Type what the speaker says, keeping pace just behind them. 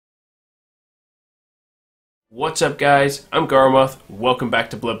What's up guys, I'm Goramoth, welcome back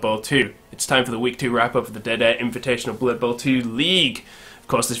to Blood Bowl 2. It's time for the Week 2 wrap-up of the Dead Air Invitational Blood Bowl 2 League. Of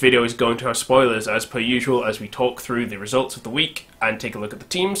course, this video is going to have spoilers as per usual as we talk through the results of the week and take a look at the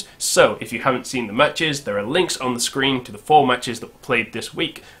teams. So, if you haven't seen the matches, there are links on the screen to the 4 matches that were played this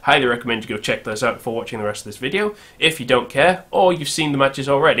week. Highly recommend you go check those out before watching the rest of this video. If you don't care, or you've seen the matches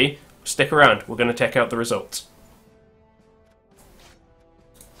already, stick around, we're going to check out the results.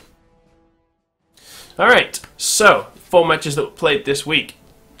 Alright, so, 4 matches that were played this week.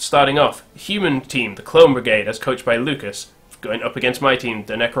 Starting off, Human Team, the Clone Brigade, as coached by Lucas, going up against my team,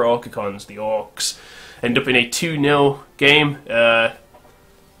 the Necro-Orcicons, the Orcs. End up in a 2-0 game.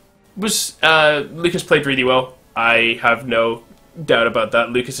 Lucas played really well. I have no doubt about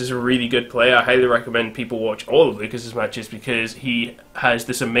that. Lucas is a really good player. I highly recommend people watch all of Lucas's matches because he has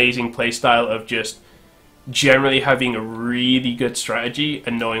this amazing play style of just generally having a really good strategy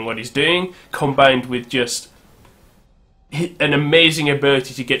and knowing what he's doing, combined with just an amazing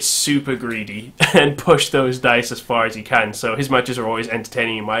ability to get super greedy and push those dice as far as he can. So his matches are always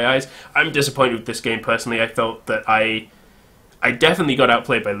entertaining in my eyes. I'm disappointed with this game personally. I felt that I definitely got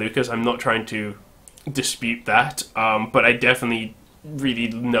outplayed by Lucas. I'm not trying to dispute that, but I definitely really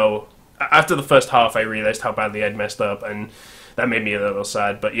know. After the first half, I realized how badly I'd messed up, and that made me a little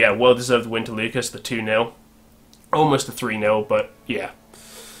sad. But yeah, well-deserved win to Lucas, the 2-0. Almost a 3-0, but yeah.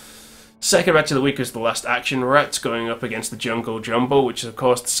 Second match of the week was the Last Action Rats going up against the Jungle Jumble, which is of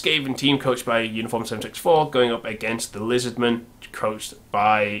course the Skaven team coached by Uniform 764 going up against the Lizardmen coached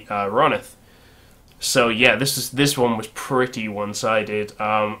by Ronith. So yeah, this one was pretty one-sided.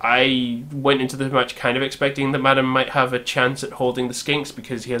 I went into the match kind of expecting that Madam might have a chance at holding the Skinks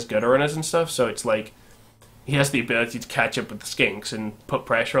because he has gutter runners and stuff, so it's like he has the ability to catch up with the Skinks and put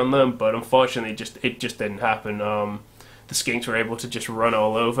pressure on them, but unfortunately it just didn't happen. The Skinks were able to just run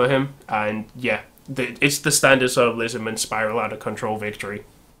all over him, and yeah, it's the standard sort of Lizardman spiral out of control victory.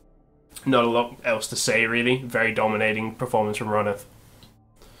 Not a lot else to say really. Very dominating performance from Ronith.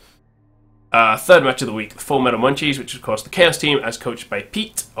 Third match of the week, the Full Metal Munchies, which is of course the Chaos team as coached by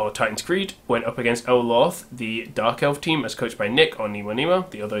Pete, or Titanscreed, went up against Olorth, the Dark Elf team as coached by Nick, or Nemonaemo,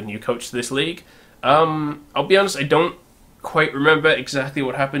 the other new coach to this league. I'll be honest, I don't quite remember exactly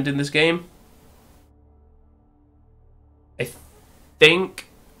what happened in this game. I think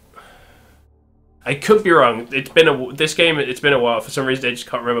I could be wrong. It's been a while. For some reason, I just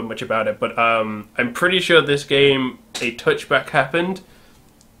can't remember much about it. But I'm pretty sure this game a touchback happened.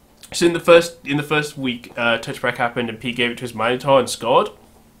 So in the first week, touchback happened, and Pete gave it to his Minotaur and scored.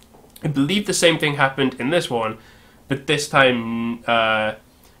 I believe the same thing happened in this one, but this time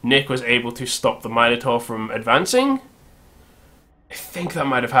Nick was able to stop the Minotaur from advancing. I think that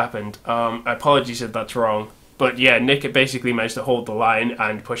might have happened. Apologies if that's wrong. But yeah, Nick basically managed to hold the line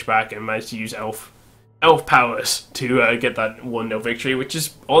and push back and managed to use elf powers to get that 1-0 victory, which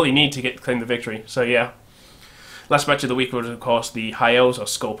is all you need to claim the victory. So yeah. Last match of the week was of course the High Elves, or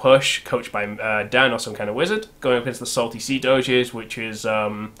Skull Push, coached by Dan, or SomekindWizard, going up against the Salty Sea Doges, which is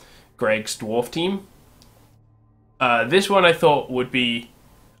Greg's dwarf team. This one I thought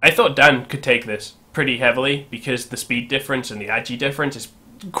Dan could take this pretty heavily because the speed difference and the agi difference is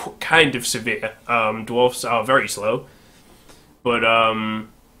kind of severe. Dwarfs are very slow, but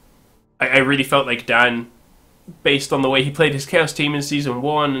I really felt like Dan, based on the way he played his Chaos team in Season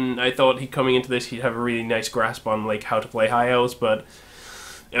 1, and I thought coming into this he'd have a really nice grasp on like how to play High Elves, but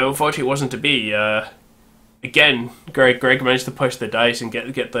unfortunately it wasn't to be. Again, Greg managed to push the dice and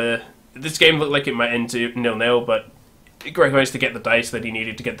get the... This game looked like it might end 0-0, but Greg managed to get the dice that he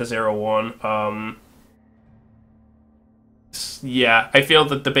needed to get the 0-1. Yeah, I feel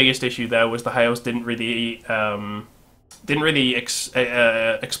that the biggest issue there was the High Elves didn't really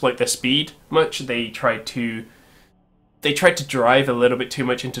exploit their speed much. They tried to drive a little bit too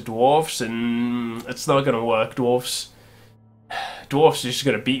much into dwarves, and it's not going to work. Dwarves are just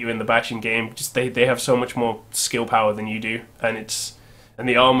going to beat you in the bashing game. Just they have so much more skill power than you do, and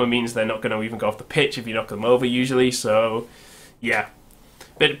the armor means they're not going to even go off the pitch if you knock them over usually. So yeah.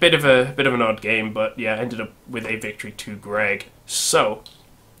 Bit of an odd game, but yeah, ended up with a victory to Greg. So,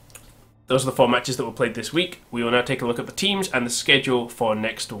 those are the 4 matches that were played this week. We will now take a look at the teams and the schedule for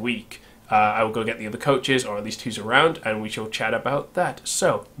next week. I will go get the other coaches, or at least who's around, and we shall chat about that.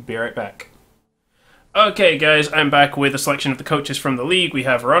 So, be right back. Okay, guys, I'm back with a selection of the coaches from the league. We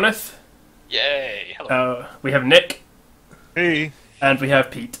have Ronith. Yay! Hello. We have Nick. Hey. And we have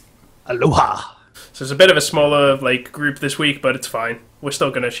Pete. Aloha. So it's a bit of a smaller group this week, but it's fine. We're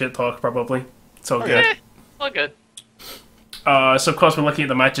still gonna shit talk probably. It's all good. All good. So of course we're looking at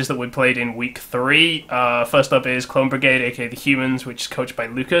the matches that we played in week 3. First up is Clone Brigade, aka the Humans, which is coached by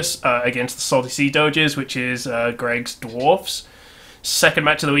Lucas, against the Salty Sea Doges, which is Greg's Dwarfs. Second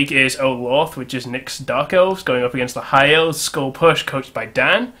match of the week is Olorth, which is Nick's Dark Elves, going up against the High Elves, Skull Push, coached by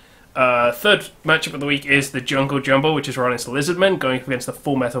Dan. Third matchup of the week is the Jungle Jumble, which is Ronith's Lizardmen, going up against the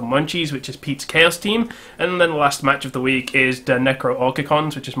Full Metal Munchies, which is Pete's Chaos team. And then the last match of the week is the Necro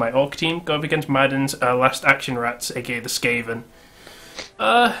Orcicons, which is my Orc team, going up against Madden's Last Action Rats, aka the Skaven.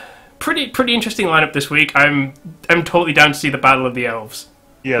 Pretty interesting lineup this week. I'm totally down to see the Battle of the Elves.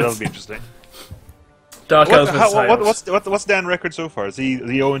 Yeah, that'll be interesting. Dark Elves versus High Elves. What's Dan's record so far? Is he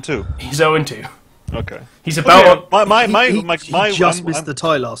 0-2? He's 0-2. Okay. He's about... He just missed the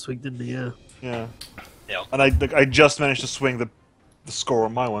tie last week, didn't he? Yeah. And I just managed to swing the score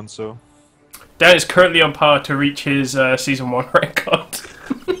on my one, so... Dan is currently on par to reach his Season 1 record.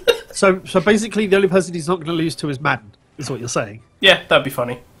 So basically the only person he's not going to lose to is Madden, is what you're saying? Yeah, that'd be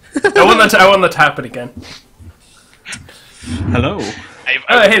funny. I want that to happen again. Hello.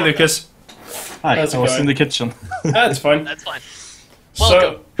 Hey, Lucas. Hi, I was in the kitchen. That's fine. That's fine.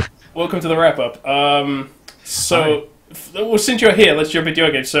 Welcome. Welcome to the wrap-up. Well, since you're here, let's jump into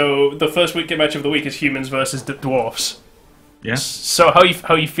your game. So, the first weekend match of the week is Humans versus the Dwarfs. Yeah. So, how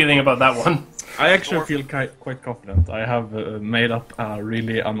are you feeling about that one? I actually feel quite confident. I have made up a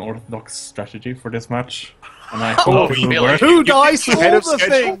really unorthodox strategy for this match, and I hope it will work. 2 dice, all the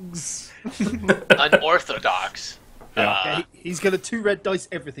things! Unorthodox. Yeah, he's going to 2 red dice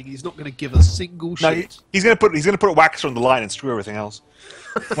everything. He's not going to give a single shit. He's going to put a Waxer on the line and screw everything else.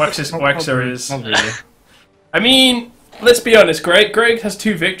 Waxer is... Not really. I mean, let's be honest. Greg has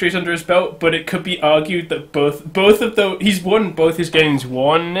 2 victories under his belt, but it could be argued that both of those... He's won both his games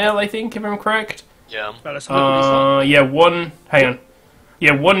 1-0, I think, if I'm correct. Yeah. Yeah, 1... Hang on.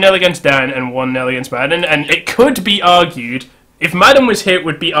 Yeah, 1-0 against Dan and 1-0 against Madden, and it could be argued... If Madden was here, it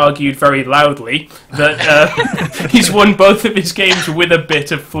would be argued very loudly that he's won both of his games with a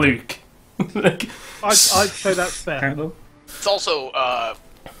bit of fluke. I'd say that's fair. Kind of. It's also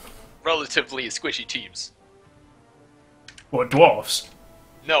relatively squishy teams. What, dwarfs?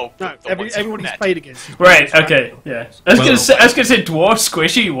 No, everyone he's played against. Right, okay, yeah. I was gonna say dwarf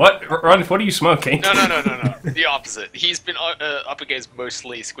squishy. What, Ron? What are you smoking? No. The opposite. He's been up against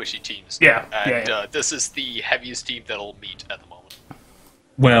mostly squishy teams. Yeah, and this is the heaviest team that'll meet at the moment.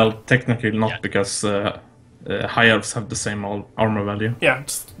 Well, technically not, because High Elves have the same armor value. Yeah,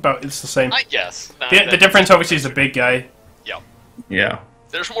 it's the same. I guess. The difference obviously is the big guy. Yeah. Yeah.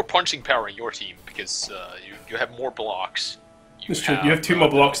 There's more punching power in your team because you have more blocks. It's true. You have 2 more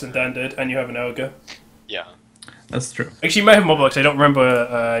blocks than Dan did, and you have an ogre. Yeah. That's true. Actually, you might have more blocks. I don't remember.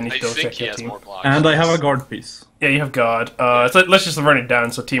 I need to I double think check he your has team. more blocks. And I have a guard piece. Yeah, you have guard. So let's just run it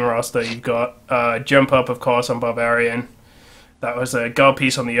down. So team roster, you've got jump up, of course, on Barbarian. That was a guard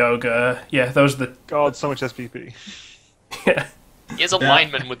piece on the ogre. Yeah, those are the... God, so much SPP. Yeah. He has a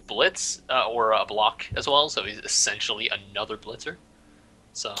lineman with blitz, or a block as well, so he's essentially another blitzer.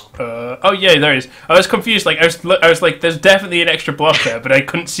 So. Oh yeah, there is. I was confused. Like I was like, there's definitely an extra block there, but I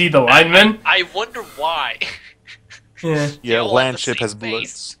couldn't see the lineman. I wonder why. Yeah, Landship has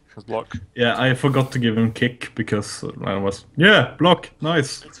blitz. Has block. Yeah, I forgot to give him kick because I was block,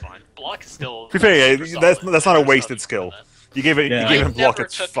 nice. It's fine. Block is still. To be fair, that's not a wasted skill. You gave him block.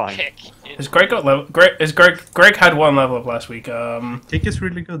 It's fine. Has Greg got level? Greg had 1 level up last week. Kick is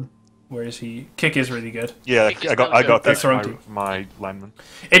really good. Where is he? Kick is really good. Yeah, I got That's my lineman.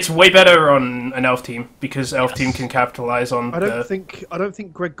 It's way better on an elf team because elf team can capitalize on. I don't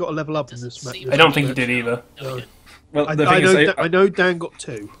think Greg got a level up in this match. I don't think he did either. No. Well, I know Dan got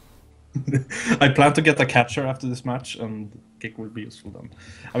 2. I plan to get a catcher after this match, and kick will be useful then.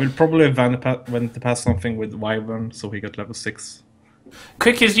 I will probably went to pass something with Wyvern, so he got level 6.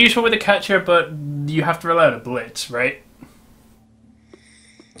 Quick is useful with a catcher, but you have to rely on a blitz, right?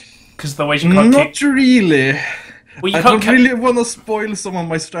 Because otherwise you can't kick. Not really. Well, I don't really want to spoil some of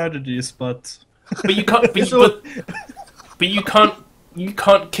my strategies, but... But you can't... But you can't... You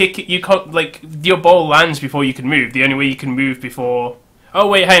can't kick it. You can't, like, your ball lands before you can move. The only way you can move before... Oh,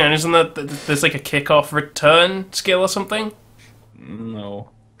 wait, hang on. Isn't that... There's, like, a kickoff return skill or something? No.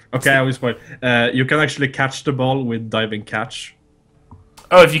 Okay, I will spoil. You can actually catch the ball with diving catch.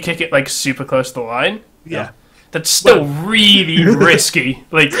 Oh, if you kick it, like, super close to the line? Yeah. That's still really risky.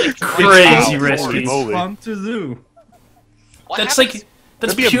 Like, crazy risky. It's fun to do. That's like...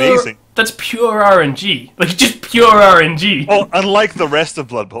 That's That'd be pure, amazing. That's pure RNG. Like, just pure RNG. Oh, unlike the rest of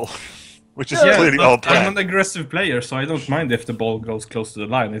Blood Bowl, which is clearly all I'm planned. an aggressive player, so I don't mind if the ball goes close to the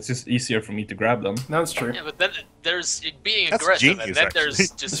line. It's just easier for me to grab them. That's true. Yeah, but then there's being That's aggressive, genius, and then actually.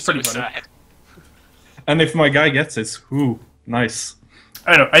 there's just It's pretty funny. suicide. And if my guy gets it, whoo, Nice.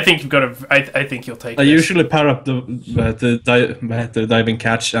 I don't know. I think you've got to. I think you'll take. I this. usually pair up the diving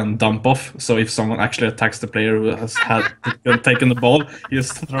catch and dump off. So if someone actually attacks the player who has taken the ball, he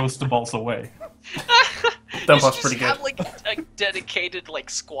just throws the balls away. Dump off's pretty good. Have like a dedicated like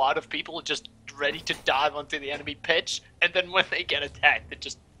squad of people just ready to dive onto the enemy pitch, and then when they get attacked, they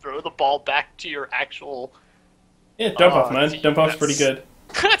just throw the ball back to your actual. Yeah, dump off, man. Dump off's pretty good.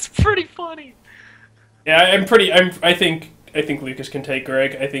 That's pretty funny. Yeah, I think Lucas can take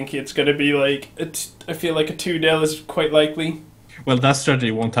Greg. I think it's going to be like I feel like a 2-0 is quite likely. Well, that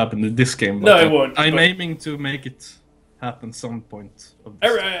strategy won't happen in this game. No, But it won't. I'm aiming to make it happen some point. Of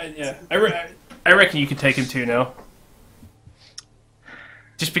this. I reckon you could take him 2-0.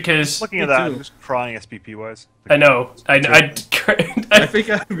 Just because Looking at that, I'm just crying SPP wise. I know. I I think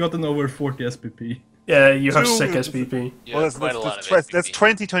I've gotten over 40 SPP. yeah, you have Two- sick SPP. Yeah, Well, quite a lot of that's SPP.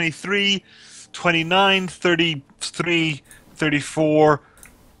 20, 23, 29, 33, 34,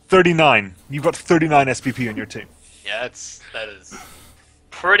 39. You've got 39 SPP on your team. Yeah, that is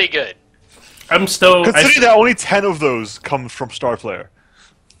pretty good. I'm still Considering that only 10 of those come from star player.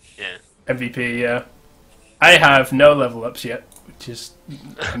 Yeah. MVP. Yeah, I have no level ups yet, which is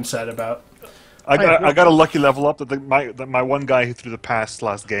I'm sad about. I got a lucky level up that my one guy who threw the pass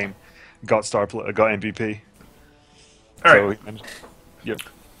last game got got MVP. All right. So, yeah.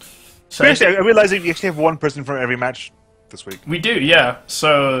 So Actually, I realized that you actually have one person from every match this week. we do, yeah.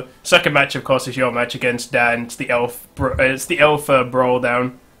 So second match, of course, is your match against Dan. It's the elf. It's the elf brawl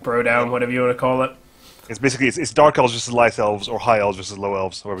down, bro down, whatever you want to call it. It's basically it's dark elves versus light elves or high elves versus low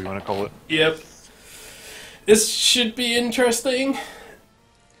elves, however you want to call it. Yep. This should be interesting.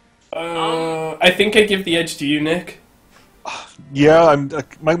 I think I give the edge to you, Nick. Yeah,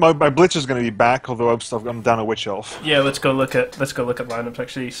 my Blitzer's going to be back, although I'm down a witch elf. Yeah, let's go look at lineups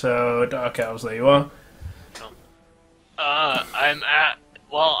actually. So dark elves, there you are. I'm at.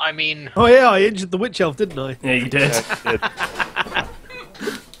 Well, I mean, Oh yeah, I injured the witch elf, didn't I? Yeah, you did. Yeah,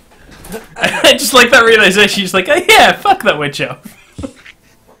 I just like that realization. She's like, oh, yeah, fuck that witch elf.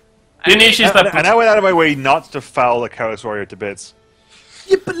 The only issue is that and I went out of my way not to foul the Chaos Warrior to bits.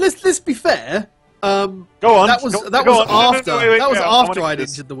 Yeah, but let's be fair. Go on. That was go on. after Wait, that was yeah, I after wanna I'd do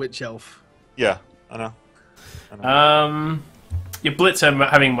this. injured the witch elf. Yeah, I know. your Blitzer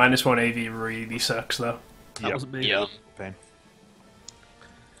having -1 AV really sucks though. That Yep. wasn't me. yeah, Pain.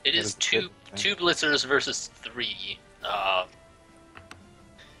 it is is two good. blitzers versus 3.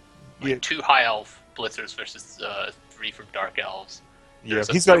 Yeah. 2 high elf blitzers versus 3 from dark elves. Yeah, There's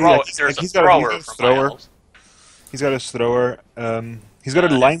a he's got he's got a thrower his from high elves. He's got his thrower. He's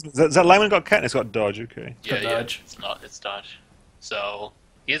got a lineman. Is that lineman got cat? It's got dodge. Okay. Yeah, Good yeah, dodge. it's dodge. So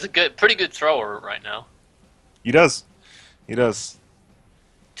he is a pretty good thrower right now. He does. He does.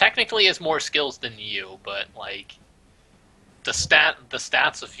 Technically, he has more skills than you, but like the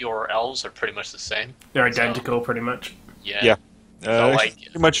stats of your elves are pretty much the same. They're identical, pretty much. Yeah. Yeah. like,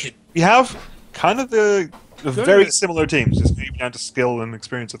 pretty much. We have kind of the very similar teams. Just maybe down to skill and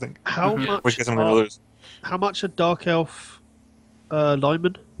experience, I think. How Which much? guess I'm going to lose. How much are dark elf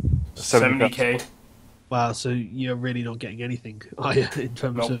linemen? 70k. Wow, so you're really not getting anything, are you, in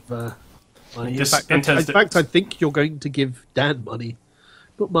terms Nope. of money? In Just fact, in terms in fact, I think you're going to give Dan money.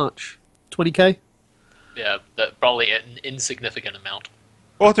 Not much. 20k? Yeah, probably an insignificant amount.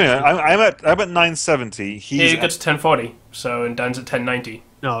 Well, I'm at 970. Here He's you get to 1040, so and Dan's at 1090.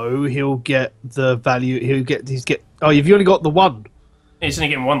 No, he'll get the value. Oh, you've only got the one. He's only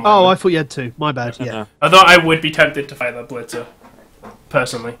getting one. Oh, lineman. I thought you had two. My bad. Yeah. Although I would be tempted to fight that Blitzer,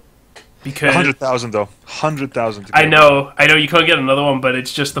 personally, because 100,000 though. 100,000. I know you can't get another one, but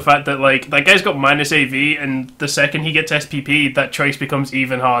it's just the fact that like that guy's got -AV, and the second he gets SPP, that choice becomes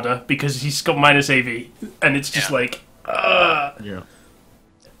even harder because he's got -AV, and it's just like, Yeah.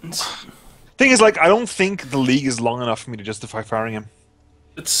 Thing is, like, I don't think the league is long enough for me to justify firing him.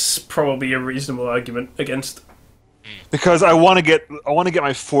 it's probably a reasonable argument against. Because I want to get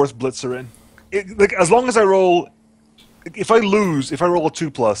my 4th blitzer in. Like, as long as I roll, if I roll a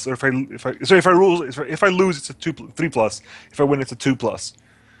 2+, or if I lose, it's a 3+. If I win, it's a 2+.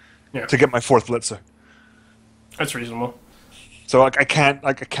 Yeah. To get my 4th blitzer. That's reasonable. So I can't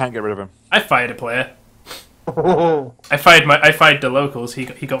get rid of him. I fired a player. I fired the locals. He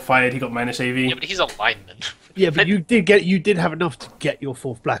got fired. He got -AV. Yeah, but he's a lineman. Yeah, but you did have enough to get your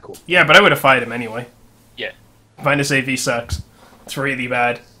 4th Black Orc. Yeah, but I would have fired him anyway. Yeah. -AV sucks. It's really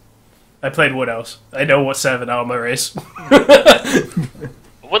bad. I played Wood Elves. I know what 7 armor is.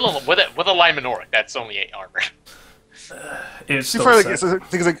 With a lineman orc, that's only 8 armor. It's See, still for, like, sad.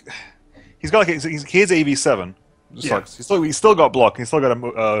 things like he's got like he has AV7. Yeah. He's still got block. He's still got a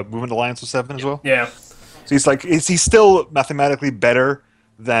movement alliance with 7 as well. Yeah. So he's like, he's still mathematically better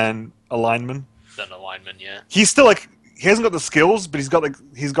than a lineman. Than a lineman, yeah. He's still like, he hasn't got the skills, but he's got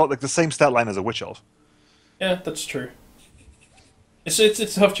like the same stat line as a witch elf. Yeah, that's true. It's a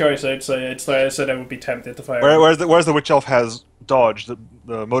tough choice, I'd say. It's like I said, I would be tempted to fire. Whereas the witch elf has dodge, the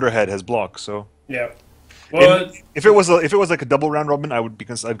motorhead has block. So yeah. Well, if it was like a double round robin,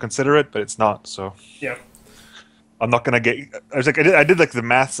 I'd consider it, but it's not. So yeah. I'm not gonna get. I did like the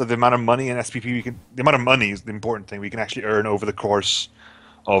maths of the amount of money in SPP the amount of money is the important thing we can actually earn over the course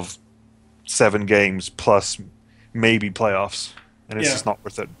of 7 games plus maybe playoffs, and it's just not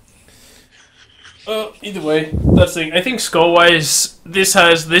worth it. Either way, that's the thing. I think score-wise, this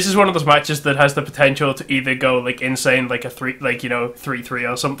is one of those matches that has the potential to either go like insane, like a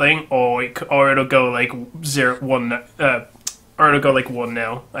 3-3 or something, or it'll go like 0-1, or it'll go like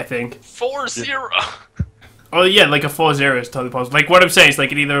 1-0. I think 4-0. Oh yeah, like a 4-0 is totally possible. Like what I'm saying is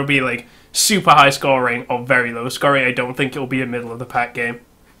like it either will be like super high scoring or very low scoring. I don't think it will be a middle of the pack game.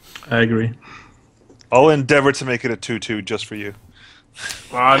 I agree. I'll endeavor to make it a 2-2 just for you.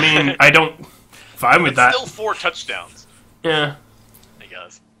 Well, I mean, I don't. Fine with that. Still 4 touchdowns. Yeah. I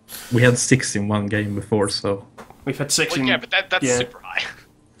guess. We had 6 in one game before, so... We've had 6 Well, in... yeah, but that's super high.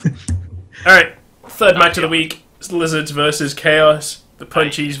 Alright, third match of the week. It's Lizards versus Chaos. The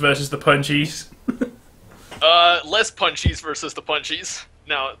Punchies versus the Punchies. Less Punchies versus the Punchies.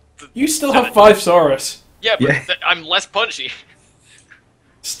 Now... You still have 5 Saurus. Yeah, but I'm less punchy.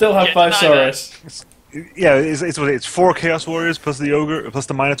 Still have 5 Saurus. Yeah, it's 4 Chaos Warriors plus the Ogre plus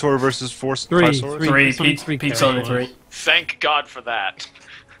the Minotaur versus 5 Saurus. 3. Pete's only 3. Thank God for that.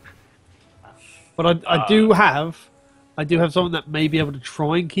 But I do have something that may be able to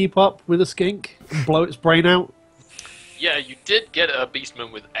try and keep up with a skink and blow its brain out. Yeah, you did get a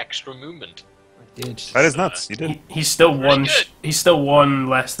Beastman with extra movement. I did. That is nuts. You did. He's still one. good. He's still 1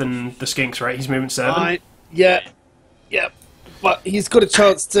 less than the Skinks, right? He's movement 7. Yeah. But he's got a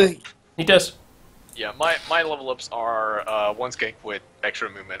chance to. He does. Yeah, my level ups are 1 skink with extra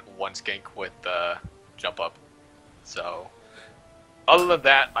movement, 1 skink with jump up. So, other than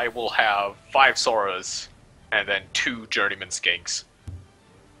that, I will have 5 Soras and then 2 Journeyman skinks.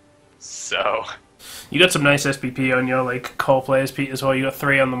 So, You got some nice SPP on your like core players, Pete, as well. You got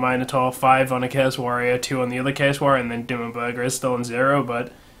 3 on the Minotaur, 5 on a Chaos Warrior, 2 on the other Chaos Warrior, and then Dimmenberger is still on 0.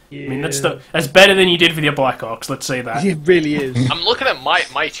 But Yeah. I mean, that's better than you did with your Black Ox. Let's say that. It really is. I'm looking at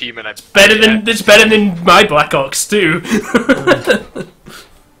my team and It's better than my Black Ox too.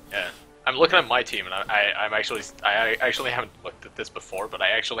 Yeah, I'm looking at my team and I actually haven't looked at this before, but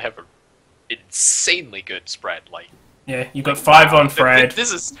I actually have an insanely good spread. Like, Yeah, you got 5 on Fred.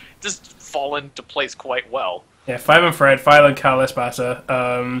 This fallen into place quite well. Yeah, 5 on Fred, 5 on Callus Batter,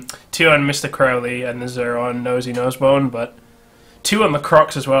 2 on Mr. Crowley, and the 0 on Nosy Nosebone, but 2 on the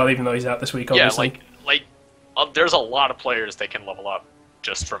Crocs as well, even though he's out this week, obviously. Yeah, there's a lot of players they can level up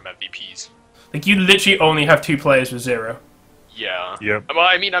just from MVPs. Like, you literally only have 2 players with 0. Yeah. Yep. Well,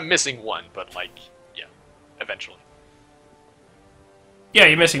 I mean, I'm missing 1, but yeah, eventually. Yeah,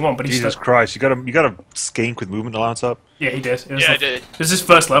 you're missing 1, but he's Jesus still... Christ, you got a skink with movement allowance up? Yeah, he did. I did. It was his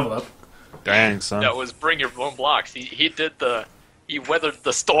first level up. Dang, son. That was bring your own blocks. He weathered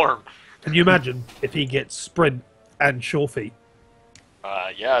the storm. Can you imagine if he gets sprint and sure feet?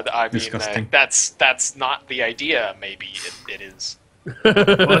 Yeah, I mean, Disgusting. that's not the idea. Maybe it is.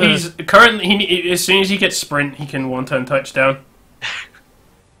 Well, he's currently... as soon as he gets sprint, he can 1-turn touchdown.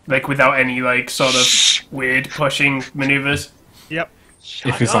 Like, without any, like, sort of weird pushing maneuvers. Yep.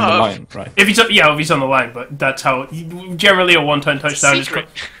 If he's on the line, right? If he's on the line, but that's how... Generally, a 1-turn touchdown is...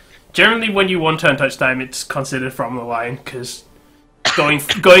 Generally, when you 1-turn touchdown, it's considered from the line, because going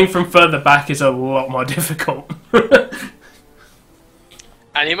from further back is a lot more difficult.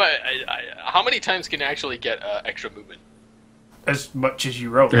 And how many times can you actually get extra movement? As much as you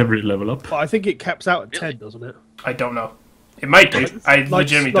roll. Every level up. But I think it caps out at Really? 10, doesn't it? I don't know. It might do. I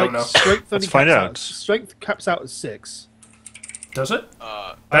legitimately don't know. Strength Let's find out. Strength caps out at 6 Does it?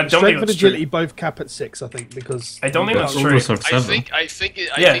 Uh, I don't think Strength and that's agility true. both cap at 6, I think, because... I don't think that's All true. those are I 7. think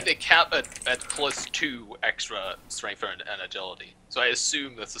Yeah. they cap at +2 extra strength and agility. So I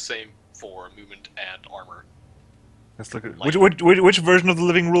assume that's the same for movement and armor. Let's look at which version of the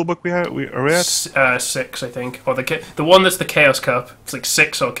living rulebook are we at? 6, I think. Or the one that's the Chaos Cup. It's like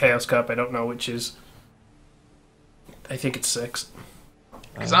 6 or Chaos Cup. I don't know which is. I think it's 6.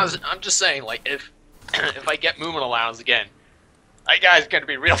 Because I'm just saying, like, if I get movement allowance again, that guy's gonna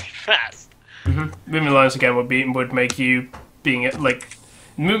be really fast. Movement allowance again would make you being like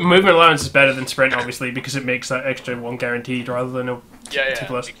movement allowance is better than sprint, obviously, because it makes that extra 1 guaranteed rather than a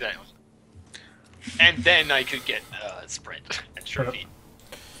 2+. Exactly. And then I could get sprint and sure feet.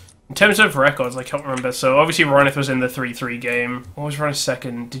 In terms of records, I can't remember. So obviously Ronith was in the 3-3 game. What was Ronith's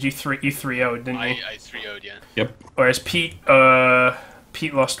second? Did you 3-0'd, didn't you? I 3-0'd, yeah. Yep. Whereas Pete lost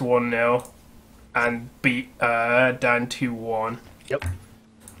 1-0 and beat Dan 2-1. Yep.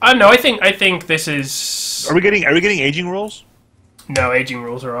 I don't know. I think this is. Are we getting aging rolls? No, aging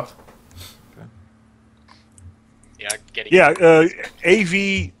rules are off. Yeah, getting. Yeah,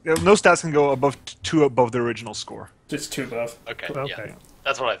 AV. No stats can go above 2 above the original score. Just 2 above. Okay, Okay. yeah.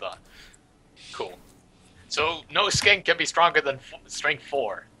 That's what I thought. Cool. So, no skink can be stronger than strength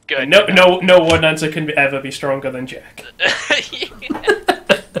 4. Good. No one answer can ever be stronger than Jack. They can be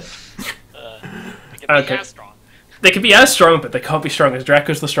Okay. as strong. They can be as strong, but they can't be strong as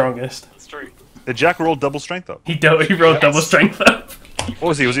Draco's the strongest. That's true. The Jack rolled double strength up. He rolled double strength up. What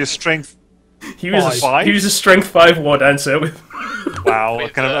was he? Was he a strength? He was Five? a strength 5 ward answer with. Wow, I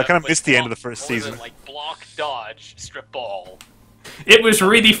With, kind of with missed the end of block- the first what was it, season. like block, dodge, strip ball. It was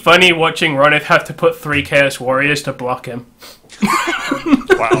really funny watching Ronith have to put 3 Chaos Warriors to block him.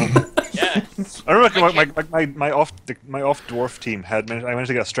 Wow. Yeah. I remember my off dwarf team I managed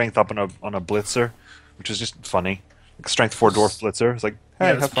to get a strength up on a blitzer, which was just funny. Like strength 4 dwarf blitzer. It's like, hey, Yeah,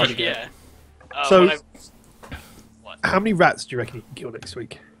 have that's fun. pretty good. Yeah. So- when How many rats do you reckon you can kill next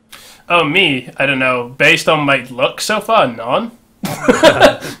week? Oh, me? I don't know. Based on my luck so far, none.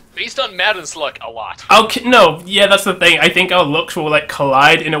 based on Madden's luck, a lot. No, yeah, that's the thing. I think our looks will like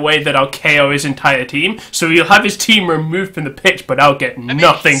collide in a way that I'll KO his entire team. So he'll have his team removed from the pitch, but I'll get I mean,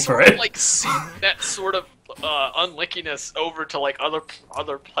 nothing he's for sort of, it. like see that sort of unlickiness over to like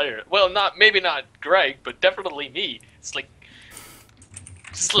other players. Well, maybe not Greg, but definitely me. It's like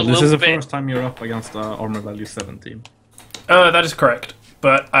just a But little this is the bit. first time you're up against armor value 17. That is correct.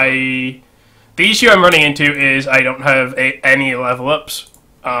 But the issue I'm running into is I don't have any level ups.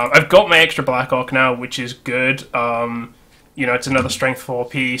 I've got my extra Black Orc now, which is good. It's another Strength 4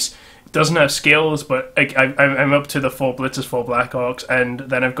 piece. It doesn't have skills, but I'm up to the 4 Blitzers, 4 Black Orcs, and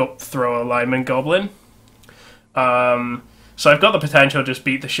then I've got Thrower, Lineman, Goblin. So I've got the potential to just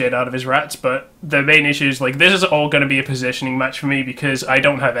beat the shit out of his rats, but the main issue is, like, this is all going to be a positioning match for me because I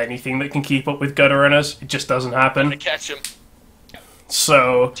don't have anything that can keep up with Gutter Runners. It just doesn't To happen. catch him,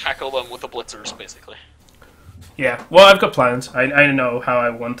 So, tackle them with the blitzers, basically. yeah. Well, I've got plans. I know how I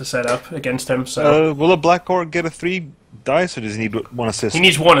want to set up against him, so... Will a Black Orc get a 3 dice, or does he need 1 assist? He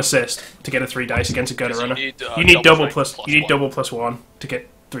needs 1 assist to get a 3 dice against a Gutter Because you Runner. need, double strength plus. You need one. double plus 1 to get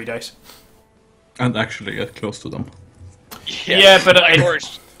 3 dice. And actually get close to them. Yeah, but Black I-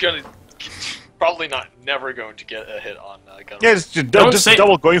 Orc's gonna probably never going to get a hit on Gunner. Yeah, just Don't say-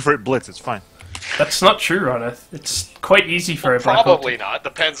 double going for it blitz. It's fine. That's not true, Ronith. It's quite easy for a Black Orc. Probably not.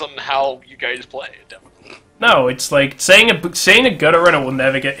 Depends on how you guys play. Definitely. No, it's like saying a Gutter Runner will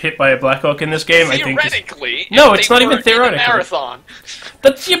never get hit by a Black Orc in this game. I think. Theoretically, No, if it's they not even were in a theoretically. marathon.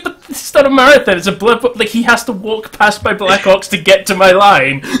 But it's not a marathon. It's a blood. Like he has to walk past my Black Orcs to get to my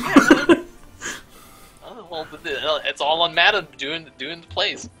line. Oh, well, it's all on Madden doing the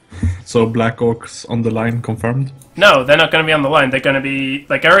plays. So Black Orcs on the line confirmed. No, they're not going to be on the line. They're going to be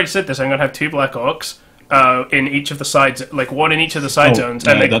like I already said this. I'm going to have 2 Black Orcs in each of the sides, like 1 in each of the side zones,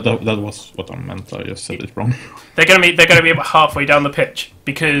 and yeah, that was what I meant. I just said it wrong. they're going to be about halfway down the pitch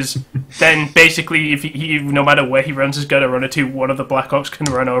because then basically, if he no matter where he runs his Gutter Runner to, one of the Black Orcs can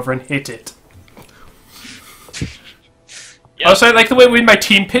run over and hit it. Yeah. Also, I like the way with my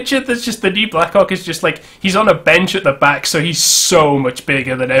team picture, there's just the new Black Orc is just like he's on a bench at the back, so he's so much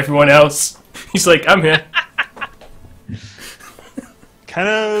bigger than everyone else. He's like, I'm here. Can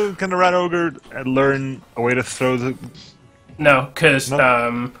the Rat Ogre learn a way to throw the? No, because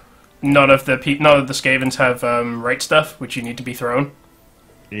No. none of the Skavens have right stuff, which you need to be thrown.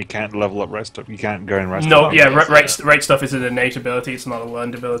 You can't level up right stuff. You can't go in right No, stuff. yeah, yes, right stuff is an innate ability. It's not a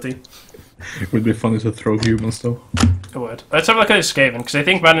learned ability. It would be funny to throw humans though. It would. Let's have a look at his Skaven, because I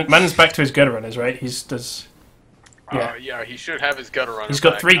think Manon's back to his Gutter Runners, right? Yeah. Yeah, he should have his Gutter Runner. He's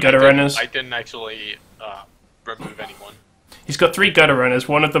got back, 3 and Gutter Runners. I didn't actually remove anyone. He's got 3 Gutter Runners.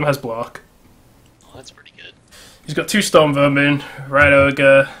 1 of them has block. Well, that's pretty good. He's got 2 Storm Vermin, Rat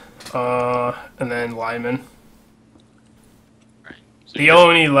Ogre, and then Lyman. Right. So The you just-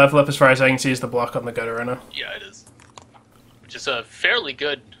 only level up, as far as I can see, is the block on the Gutter Runner. Yeah, it is. Which is a fairly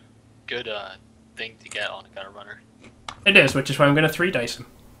good thing to get on a Gutter Runner. It is, which is why I'm going to 3 dice him.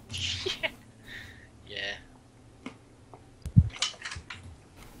 Yeah.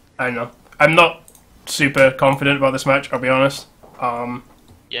 I don't know. I'm not super confident about this match, I'll be honest.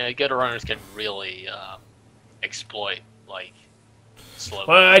 Yeah, Gutter Runners can really exploit like slow.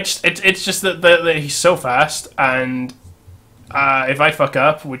 Well, it's just that he's so fast, and if I fuck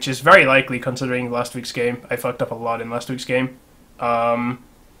up, which is very likely considering last week's game, I fucked up a lot in last week's game.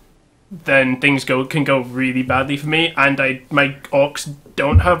 then things can go really badly for me. And my orcs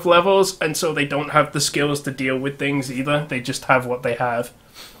don't have levels, and so they don't have the skills to deal with things either. They just have what they have.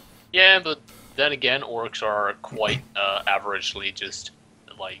 Yeah, but then again, orcs are quite averagely just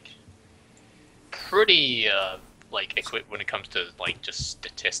like pretty like equipped when it comes to like just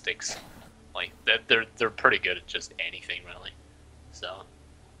statistics. Like they're pretty good at just anything really. So.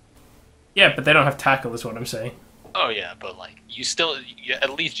 Yeah, but they don't have tackle, is what I'm saying. Oh yeah, but like at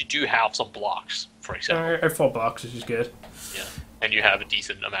least you do have some blocks, for example. I have 4 blocks, which is good. Yeah, and you have a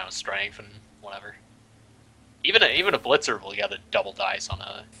decent amount of strength and whatever. Even a blitzer will get a double dice on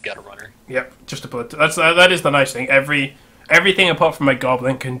a gutter runner. Yep, just a blitzer. That is the nice thing. Everything apart from my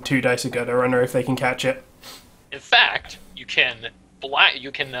goblin can 2 dice a gutter runner if they can catch it. In fact, you can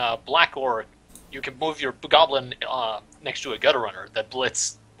move your goblin next to a gutter runner that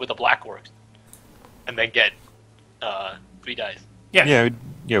blitz with a black orc, and then get 3 dice. Yeah,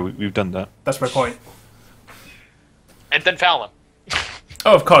 we've done that. that's my point. And then foul him.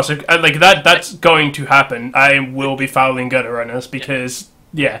 Oh, of course. Like that's going to happen. I will be fouling gutter runners because,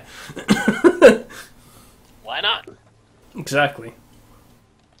 yeah. Why not? Exactly.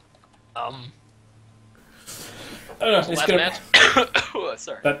 Oh, It's last gonna... match. Oh,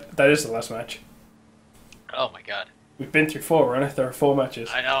 sorry. That is the last match. Oh my god. We've been through 4, right? There are 4 matches.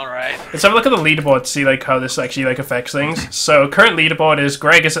 I know, right? Let's have a look at the leaderboard to see like how this actually like affects things. So current leaderboard is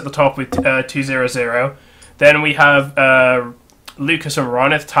Greg is at the top with 200. Then we have Lucas and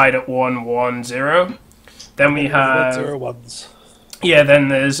Ronith tied at 110. Then we have 101s. Yeah, then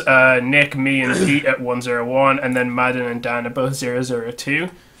there's Nick, me, and Pete at 101, and then Madden and Dan are both 002.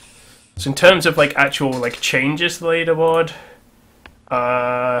 So in terms of like actual like changes to the leaderboard,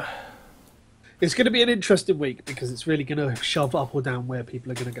 It's going to be an interesting week because it's really going to shove up or down where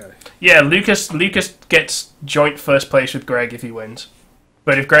people are going to go. yeah, Lucas gets joint first place with Greg if he wins.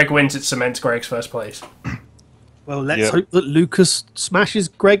 But if Greg wins, it cements Greg's first place. Well, let's hope that Lucas smashes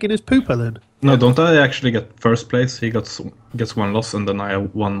Greg in his pooper then. No, don't I actually get first place? He gets 1 loss, and then I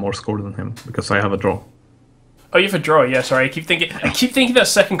have 1 more score than him because I have a draw. Oh, you have a draw. Yeah, sorry. I keep thinking that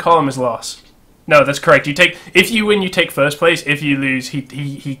second column is loss. No, that's correct. If you win, you take first place. If you lose,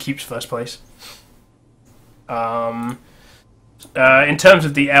 he keeps first place. In terms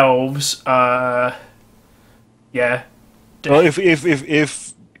of the elves, yeah. Well,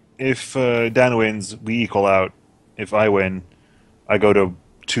 if Dan wins, we equal out. If I win, I go to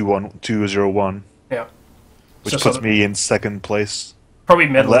 201. Yeah. Which puts me in second place. Probably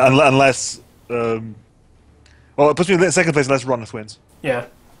middle. Unless, well, it puts me in second place unless Ronith wins. Yeah.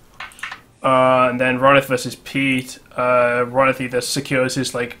 And then Ronith versus Pete. Ronith either secures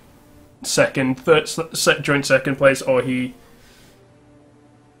his like joint second place, or he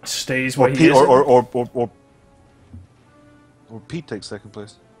stays where he is. Or Pete takes second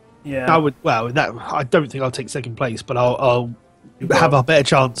place. Yeah. I would. Well, I don't think I'll take second place, but I'll have a better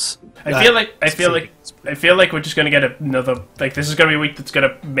chance. I feel like we're just gonna get another. Like this is gonna be a week that's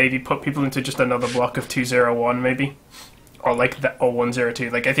gonna maybe put people into just another block of 201, maybe, or like that, or 102.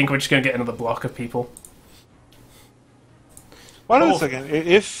 Like I think we're just gonna get another block of people. Wait a second.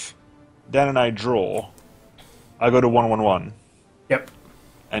 If Dan and I draw, I go to 111. Yep.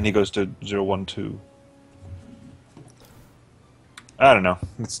 And he goes to 012. I don't know.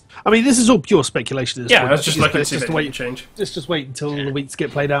 I mean, this is all pure speculation. At this Yeah, point. I was just looking to see Let's if it change. Let's just wait until the weeks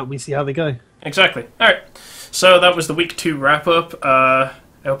get played out and we see how they go. Exactly. All right. So that was the week 2 wrap up. I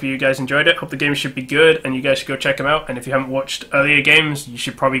hope you guys enjoyed it. Hope the games should be good, and you guys should go check them out. And if you haven't watched earlier games, you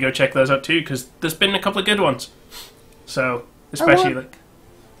should probably go check those out too, because there's been a couple of good ones. So especially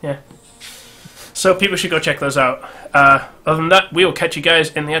yeah. So people should go check those out. Other than that, we will catch you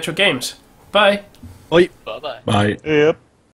guys in the actual games. Bye. Bye. Bye-bye. Bye. Yep.